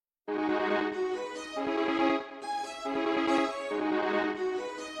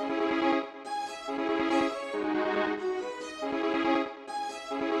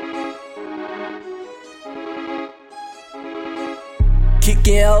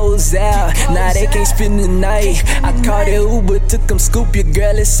kicking hoes out, now they can't spend the night. I called that Uber, took them scoop your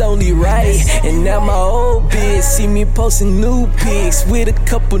girl, it's only right. And now my old bitch see me posting new pics with a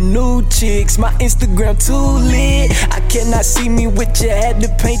couple new chicks. My Instagram too lit, I cannot see me with you, had to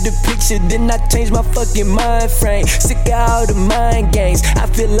paint the picture, then I changed my fucking mind frame. Sick of all the mind games, I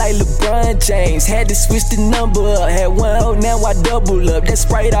feel like LeBron James. Had to switch the number up, had one hoe, now I double up. That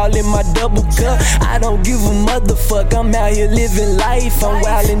Sprite all in my double cup, I don't give a motherfuck, I'm out here living life. I'm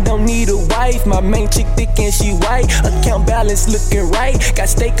wild and don't need a wife, my main chick thick and she white. Account balance looking right, got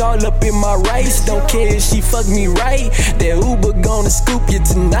steak all up in my rice. Don't care if she fuck me right, that Uber gonna scoop you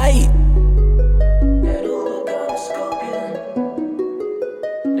tonight.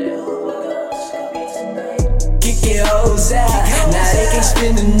 Kicking hoes out, now they can't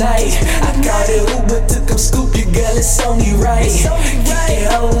spend the night. I called it Uber, took them scoop your girl, it's only right. Kicking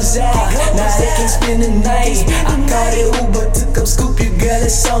hoes out, now they can't spend the night. I called it Uber, took them scoop your girl,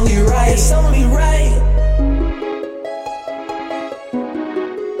 it's only right. It's only right.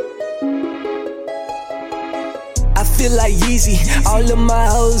 I feel like Yeezy, all of my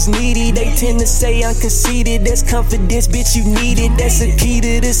hoes needy. They tend to say I'm conceited, that's confidence, bitch, you need it. That's a key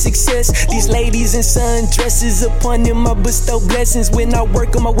to the success. These ladies in sundresses, upon them I bestow blessings. When I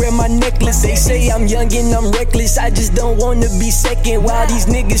work them, I wear my necklace. They say I'm young and I'm reckless, I just don't wanna be second. While these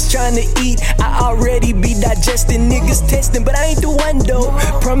niggas tryna eat, I already be digesting. Niggas testing, but I ain't the one though.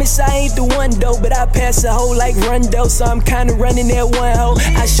 Promise I ain't the one though, but I pass a hoe like Rondo, so I'm kinda running that one hoe.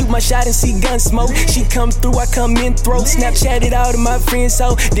 I shoot my shot and see gun smoke. She come through, I come in, throw. Snapchat it all to my friends,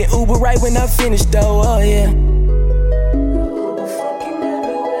 so then Uber right when I finish though, oh yeah. Uber fucking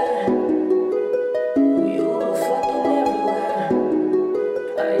everywhere. We Uber fucking everywhere.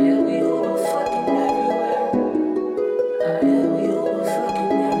 Oh yeah, we Uber fucking everywhere. Oh yeah, we Uber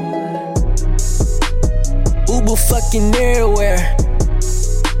fucking everywhere. Uber fucking everywhere.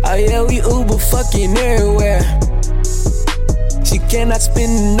 Oh yeah, we Uber fucking everywhere. She cannot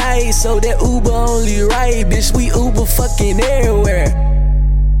spend the night, so that Uber only right. Bitch, we Uber fucking everywhere.